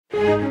The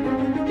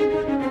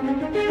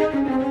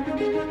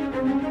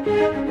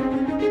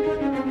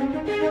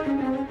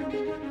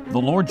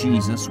Lord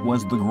Jesus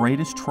was the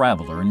greatest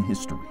traveler in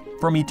history.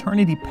 From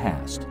eternity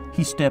past,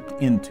 He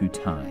stepped into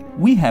time.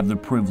 We have the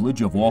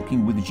privilege of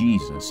walking with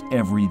Jesus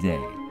every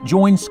day.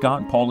 Join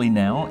Scott Pauley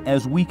now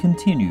as we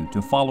continue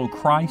to follow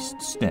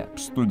Christ's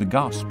steps through the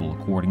Gospel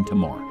according to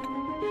Mark.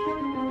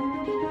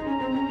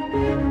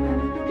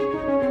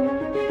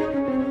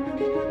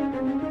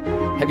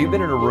 Have you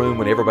been in a room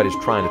when everybody's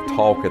trying to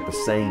talk at the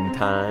same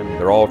time?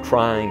 They're all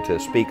trying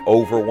to speak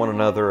over one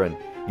another and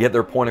get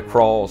their point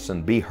across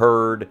and be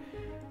heard.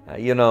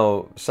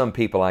 Some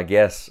people, I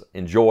guess,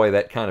 enjoy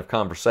that kind of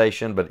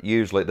conversation, but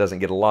usually it doesn't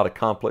get a lot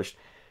accomplished.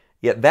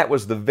 Yet that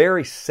was the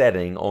very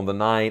setting on the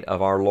night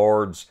of our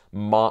Lord's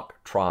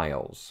mock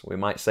trials. We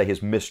might say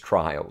His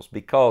mistrials,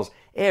 because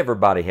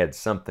everybody had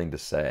something to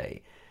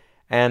say.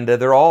 And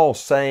they're all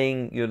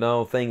saying,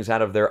 things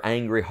out of their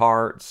angry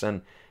hearts,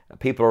 and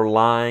people are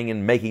lying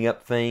and making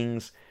up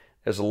things.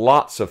 There's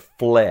lots of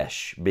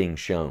flesh being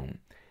shown.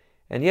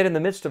 And yet in the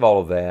midst of all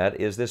of that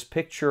is this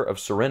picture of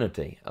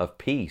serenity, of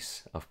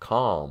peace, of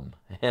calm.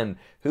 And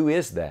who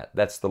is that?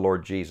 That's the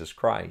Lord Jesus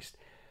Christ.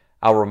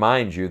 I'll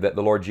remind you that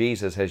the Lord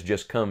Jesus has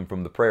just come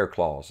from the prayer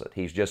closet.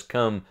 He's just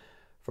come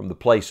from the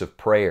place of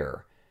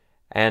prayer.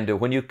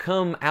 And when you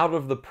come out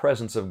of the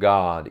presence of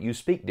God, you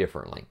speak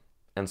differently.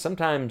 And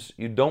sometimes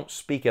you don't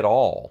speak at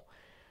all.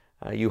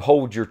 You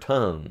hold your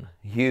tongue.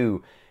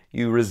 You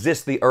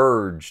resist the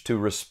urge to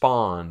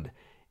respond.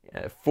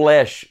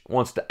 Flesh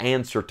wants to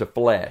answer to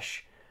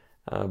flesh.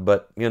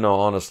 But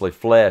honestly,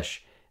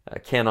 flesh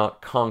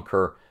cannot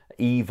conquer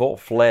evil.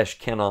 Flesh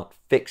cannot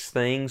fix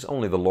things.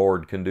 Only the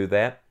Lord can do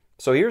that.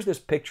 So here's this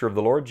picture of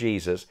the Lord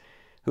Jesus,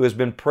 who has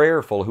been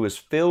prayerful, who is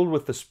filled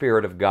with the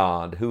Spirit of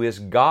God, who is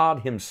God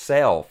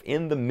Himself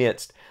in the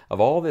midst of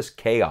all this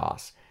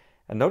chaos.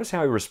 And notice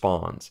how He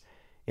responds.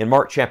 In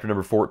Mark chapter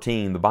number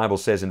 14, the Bible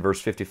says in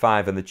verse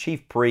 55, "And the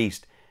chief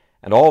priest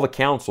and all the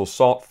council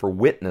sought for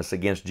witness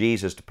against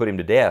Jesus to put Him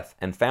to death,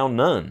 and found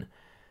none.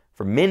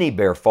 For many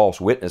bare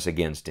false witness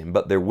against Him,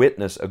 but their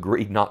witness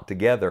agreed not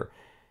together.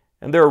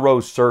 And there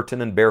arose certain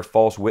and bare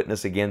false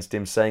witness against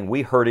Him, saying,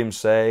 We heard Him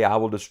say, I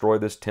will destroy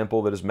this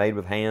temple that is made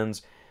with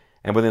hands,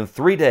 and within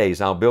 3 days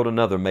I'll build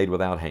another made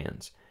without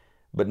hands.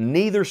 But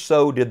neither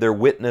so did their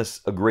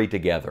witness agree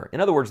together."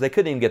 In other words, they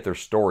couldn't even get their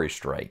story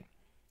straight.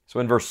 So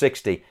in verse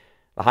 60,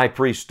 the high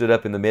priest stood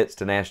up in the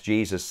midst and asked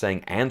Jesus,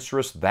 saying,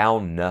 "Answerest thou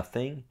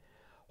nothing?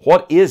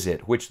 What is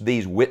it which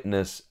these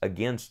witness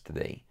against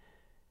thee?"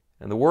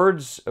 And the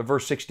words of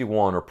verse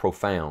 61 are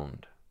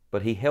profound.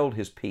 "But he held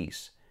his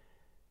peace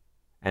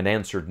and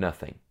answered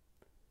nothing."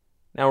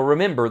 Now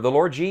remember, the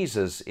Lord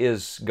Jesus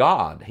is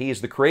God. He is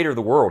the creator of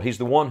the world. He's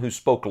the one who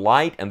spoke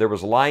light, and there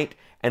was light,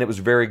 and it was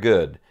very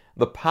good.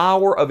 The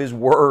power of His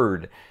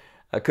Word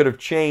could have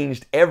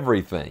changed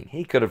everything.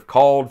 He could have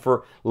called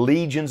for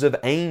legions of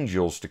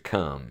angels to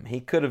come. He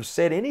could have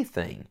said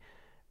anything.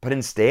 But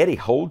instead, He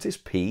holds His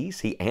peace.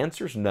 He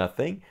answers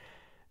nothing.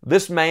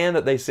 This man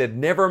that they said,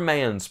 never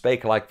man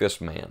spake like this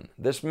man.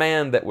 This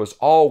man that was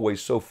always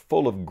so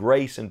full of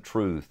grace and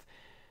truth.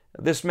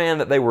 This man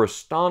that they were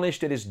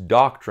astonished at His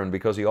doctrine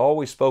because He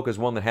always spoke as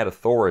one that had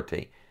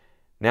authority,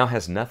 now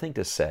has nothing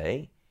to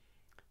say.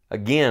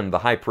 Again, the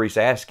high priest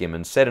asked Him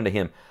and said unto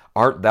Him,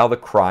 "Art thou the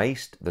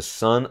Christ, the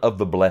Son of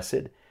the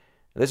Blessed?"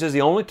 This is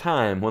the only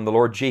time when the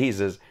Lord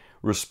Jesus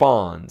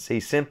responds. He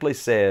simply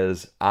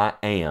says, "I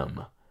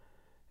am.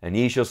 And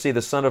ye shall see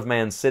the Son of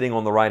Man sitting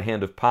on the right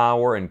hand of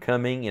power and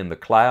coming in the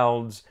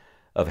clouds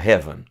of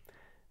heaven."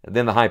 And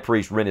then the high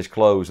priest rent his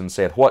clothes and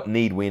said, "What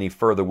need we any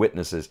further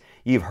witnesses?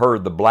 Ye have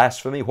heard the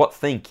blasphemy. What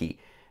think ye?"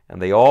 And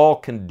they all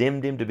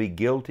condemned Him to be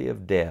guilty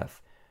of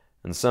death.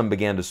 And some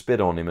began to spit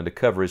on Him, and to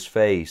cover His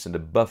face, and to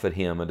buffet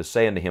Him, and to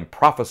say unto Him,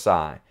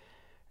 "Prophesy."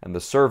 And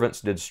the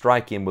servants did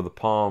strike Him with the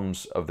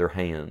palms of their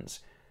hands.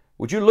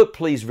 Would you look,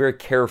 please, very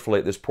carefully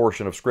at this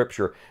portion of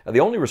Scripture? The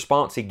only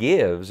response He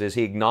gives is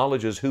He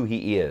acknowledges who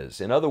He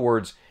is. In other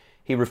words,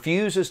 He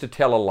refuses to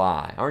tell a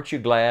lie. Aren't you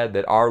glad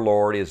that our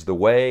Lord is the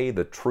way,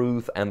 the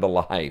truth, and the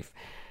life?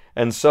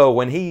 And so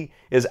when He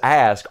is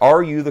asked,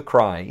 "Are you the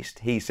Christ?"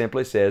 He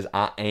simply says,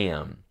 "I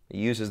am." He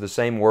uses the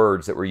same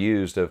words that were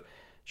used of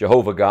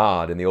Jehovah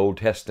God in the Old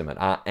Testament.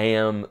 I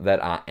am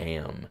that I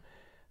am.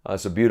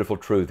 It's a beautiful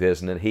truth,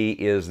 isn't it? He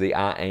is the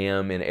I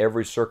am in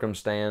every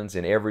circumstance,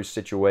 in every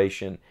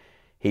situation.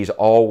 He's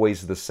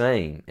always the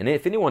same. And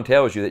if anyone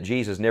tells you that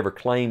Jesus never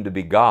claimed to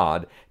be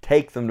God,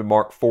 take them to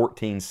Mark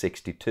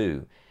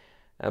 14:62.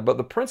 But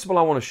the principle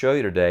I want to show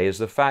you today is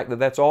the fact that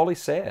that's all He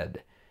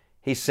said.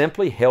 He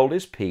simply held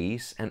His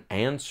peace and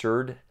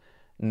answered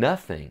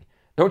nothing.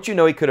 Don't you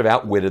know He could have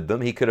outwitted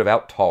them? He could have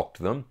outtalked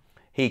them.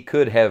 He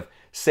could have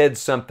said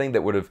something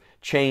that would have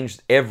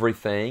changed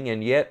everything,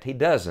 and yet He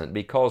doesn't,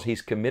 because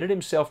He's committed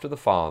Himself to the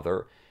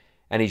Father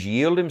and He's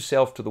yielded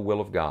Himself to the will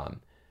of God.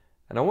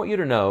 And I want you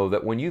to know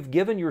that when you've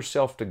given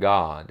yourself to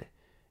God,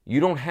 you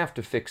don't have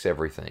to fix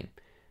everything.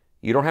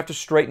 You don't have to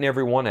straighten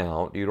everyone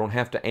out. You don't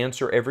have to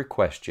answer every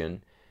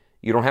question.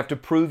 You don't have to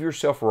prove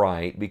yourself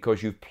right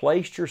because you've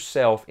placed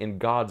yourself in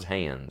God's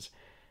hands.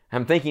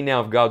 I'm thinking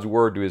now of God's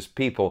word to His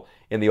people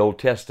in the Old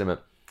Testament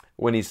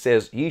when He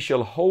says, "Ye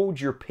shall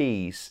hold your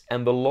peace,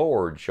 and the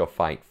Lord shall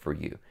fight for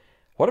you."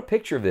 What a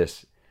picture of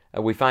this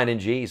we find in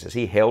Jesus.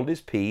 He held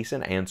His peace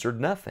and answered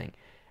nothing.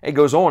 It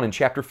goes on in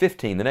chapter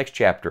 15, the next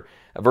chapter,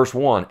 verse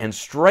 1, "And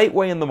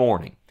straightway in the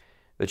morning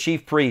the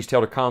chief priest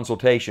held a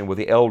consultation with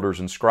the elders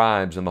and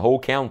scribes and the whole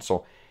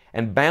council,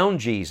 and bound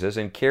Jesus,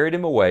 and carried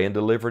Him away, and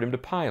delivered Him to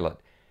Pilate.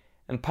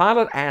 And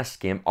Pilate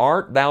asked Him,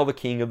 Art thou the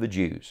King of the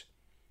Jews?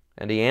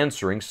 And He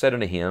answering said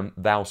unto him,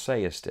 Thou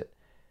sayest it.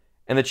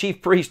 And the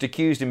chief priest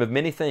accused Him of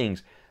many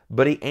things,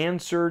 but He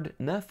answered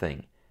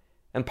nothing.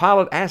 And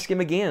Pilate asked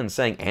Him again,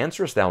 saying,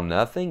 Answerest thou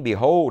nothing?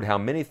 Behold, how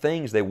many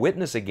things they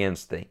witness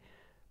against Thee.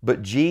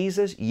 But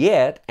Jesus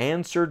yet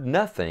answered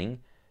nothing,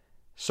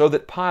 so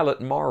that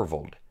Pilate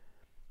marveled."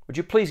 Would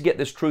you please get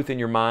this truth in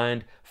your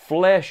mind?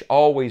 Flesh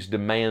always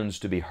demands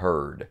to be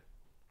heard.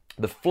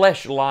 The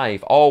flesh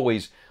life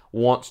always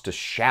wants to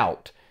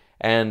shout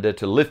and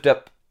to lift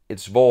up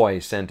its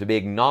voice and to be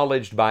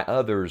acknowledged by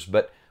others.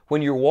 But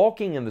when you're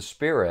walking in the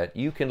Spirit,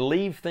 you can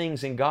leave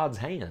things in God's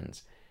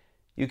hands.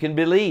 You can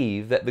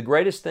believe that the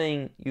greatest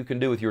thing you can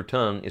do with your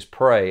tongue is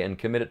pray and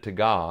commit it to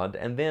God,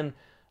 and then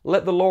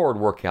let the Lord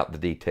work out the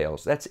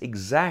details. That's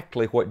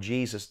exactly what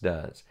Jesus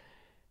does.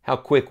 How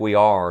quick we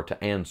are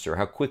to answer,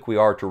 how quick we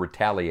are to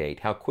retaliate,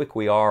 how quick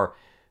we are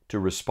to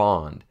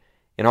respond.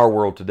 In our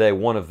world today,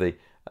 one of the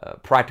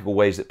practical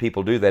ways that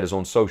people do that is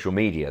on social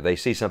media. They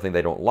see something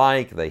they don't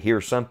like, they hear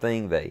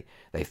something, they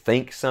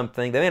think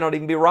something, they may not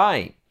even be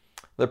right.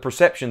 The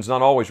perception's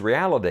not always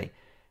reality.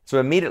 So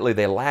immediately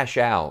they lash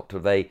out, or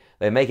they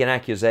make an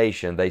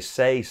accusation, they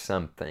say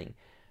something.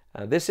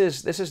 This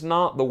is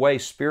not the way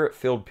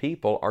Spirit-filled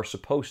people are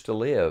supposed to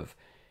live.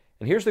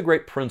 And here's the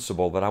great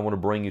principle that I want to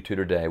bring you to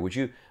today. Would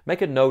you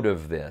make a note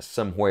of this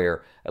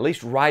somewhere? At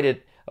least write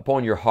it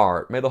upon your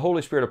heart. May the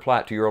Holy Spirit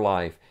apply it to your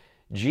life.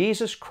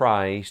 Jesus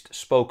Christ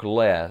spoke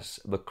less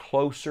the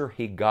closer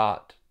He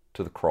got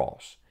to the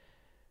cross.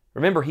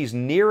 Remember, He's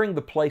nearing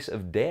the place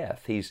of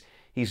death. He's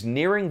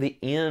nearing the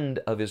end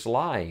of His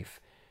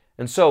life.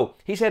 And so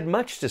He's had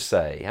much to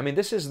say. I mean,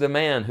 this is the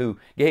man who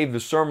gave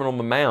the Sermon on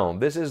the Mount.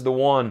 This is the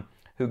one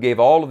who gave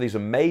all of these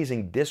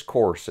amazing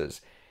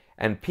discourses.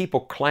 And people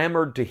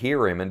clamored to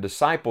hear Him, and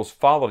disciples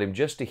followed Him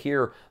just to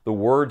hear the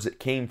words that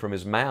came from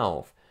His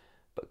mouth.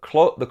 But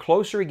the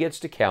closer He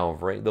gets to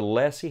Calvary, the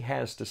less He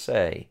has to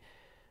say.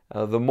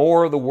 The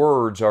more the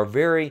words are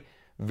very,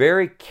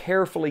 very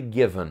carefully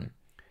given.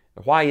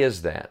 Why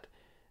is that?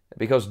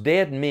 Because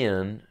dead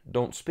men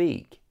don't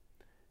speak.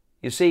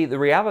 You see, the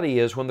reality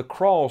is when the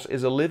cross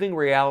is a living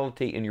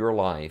reality in your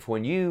life,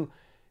 when you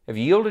have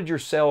yielded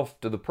yourself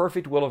to the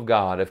perfect will of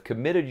God, have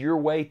committed your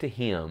way to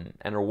Him,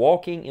 and are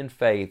walking in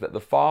faith that the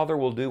Father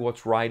will do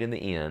what's right in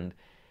the end,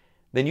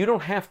 then you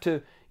don't have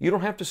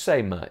to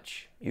say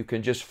much. You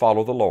can just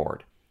follow the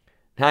Lord.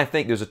 Now, I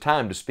think there's a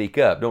time to speak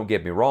up. Don't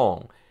get me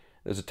wrong.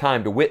 There's a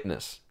time to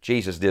witness.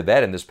 Jesus did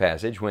that in this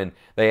passage when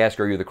they asked,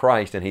 Are you the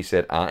Christ? And He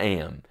said, I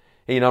am.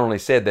 He not only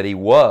said that He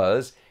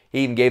was,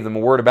 He even gave them a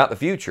word about the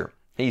future.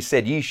 He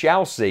said, Ye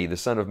shall see the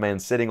Son of Man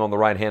sitting on the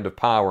right hand of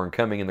power and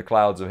coming in the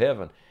clouds of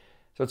heaven.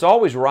 So it's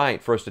always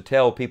right for us to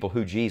tell people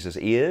who Jesus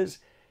is.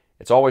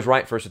 It's always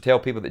right for us to tell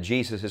people that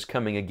Jesus is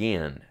coming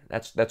again.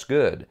 That's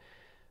good.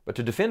 But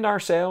to defend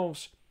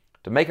ourselves,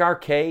 to make our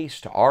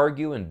case, to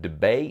argue and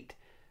debate,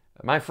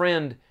 my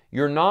friend,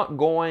 you're not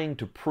going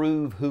to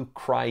prove who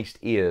Christ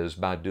is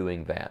by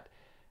doing that.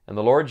 And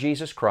the Lord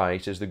Jesus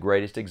Christ is the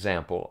greatest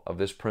example of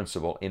this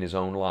principle in His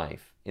own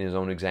life, in His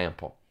own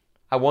example.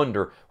 I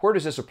wonder, where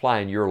does this apply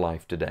in your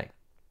life today?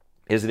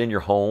 Is it in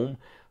your home,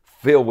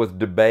 filled with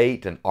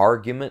debate and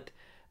argument?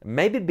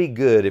 Maybe it'd be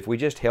good if we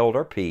just held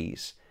our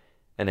peace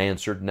and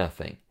answered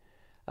nothing.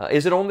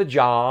 Is it on the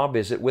job?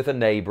 Is it with a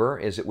neighbor?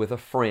 Is it with a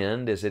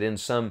friend? Is it in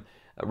some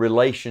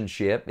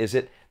relationship? Is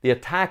it the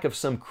attack of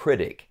some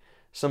critic,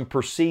 some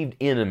perceived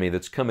enemy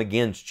that's come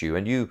against you,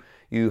 and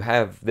you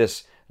have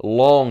this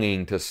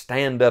longing to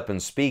stand up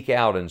and speak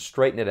out and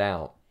straighten it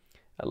out?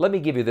 Let me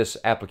give you this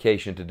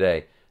application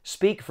today.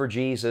 Speak for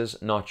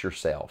Jesus, not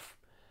yourself.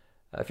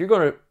 If you're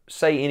going to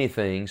say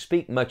anything,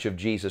 speak much of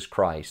Jesus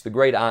Christ, the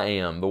great I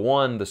Am,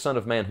 the Son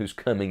of Man who's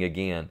coming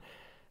again.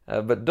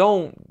 But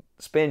don't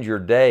spend your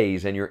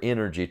days and your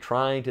energy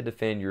trying to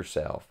defend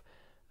yourself.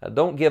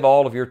 Don't give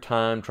all of your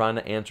time trying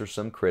to answer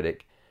some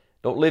critic.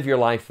 Don't live your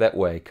life that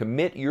way.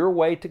 Commit your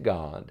way to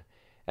God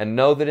and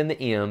know that in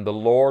the end, the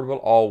Lord will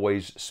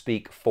always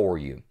speak for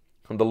you.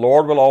 And the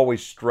Lord will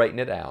always straighten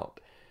it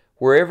out.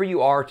 Wherever you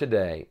are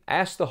today,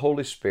 ask the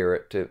Holy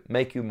Spirit to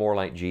make you more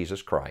like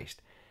Jesus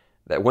Christ.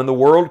 That when the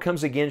world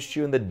comes against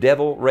you and the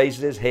devil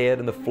raises his head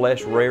and the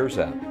flesh rears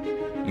up,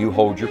 you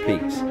hold your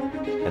peace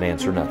and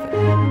answer nothing.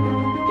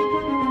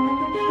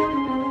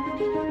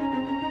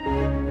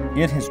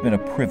 It has been a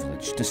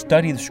privilege to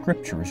study the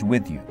Scriptures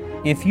with you.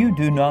 If you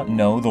do not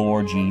know the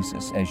Lord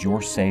Jesus as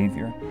your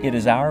Savior, it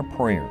is our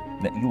prayer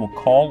that you will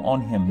call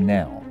on Him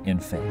now in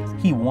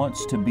faith. He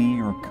wants to be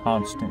your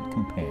constant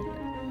companion.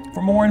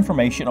 For more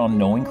information on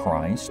knowing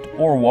Christ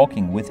or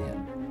walking with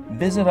Him,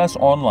 visit us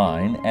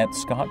online at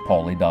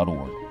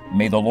scottpauley.org.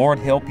 May the Lord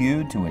help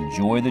you to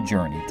enjoy the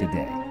journey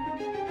today.